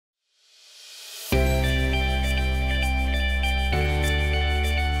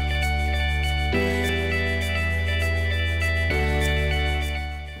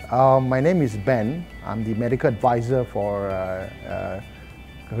My name is Ben. I'm the medical advisor for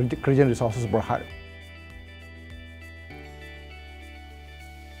Regional Resources Berhad.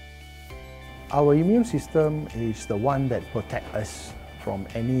 Our immune system is the one that protects us from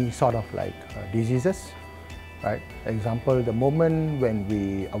any sort of diseases, right? Example, the moment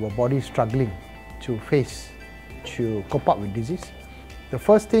when our body is struggling to cope up with disease, the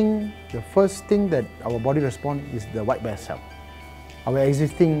first thing that our body responds is the white blood cell. Our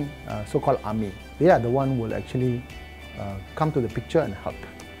existing so-called army, they are the one who will actually come to the picture and help.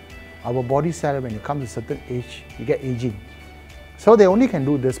 Our body cell, when it comes to a certain age, you get aging. So they only can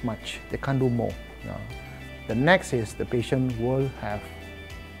do this much, they can't do more. The next is the patient will have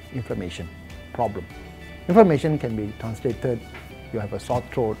inflammation problem. Inflammation can be translated, you have a sore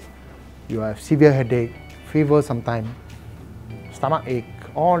throat, you have severe headache, fever sometimes, stomach ache,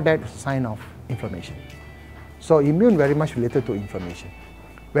 all that sign of inflammation. So immune very much related to inflammation.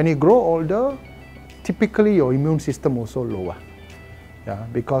 When you grow older, typically your immune system also lower,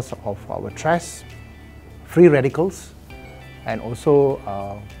 because of our stress, free radicals, and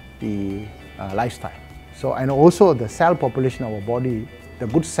also the lifestyle. So, and also the cell population of our body, the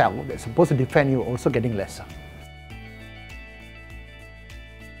good cell that's supposed to defend you, also getting lesser.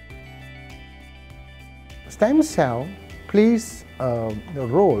 Stem cell plays the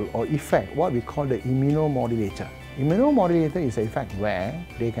role or effect, what we call the immunomodulator. Immunomodulator is an effect where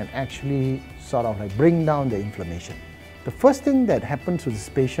they can actually sort of bring down the inflammation. The first thing that happens to this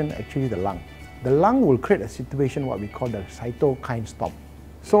patient actually the lung. The lung will create a situation what we call the cytokine storm.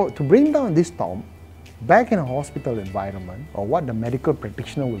 So to bring down this storm, back in a hospital environment, or what the medical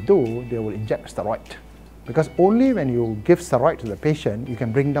practitioner will do, they will inject steroid. Because only when you give steroid to the patient, you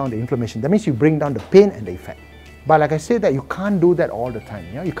can bring down the inflammation. That means you bring down the pain and the effect. But like I said, that you can't do that all the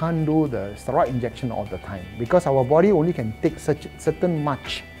time. You can't do the steroid injection all the time because our body only can take certain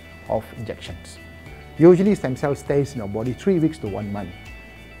much of injections. Usually stem cell stays in our body 3 weeks to 1 month.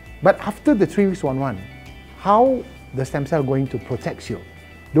 But after the 3 weeks to 1 month, how the stem cell going to protect you?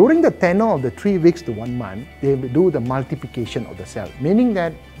 During the tenure of the 3 weeks to 1 month, they will do the multiplication of the cell, meaning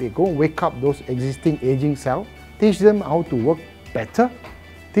that they go wake up those existing aging cells, teach them how to work better,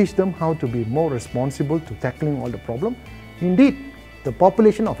 teach them how to be more responsible to tackling all the problem. Indeed, the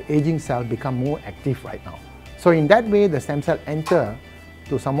population of aging cells become more active right now. So in that way, the stem cell enter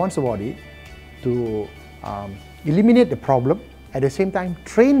to someone's body to eliminate the problem, at the same time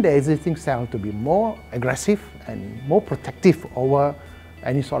train the existing cell to be more aggressive and more protective over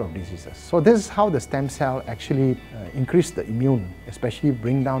any sort of diseases. So this is how the stem cell actually increase the immune, especially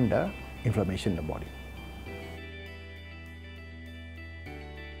bring down the inflammation in the body.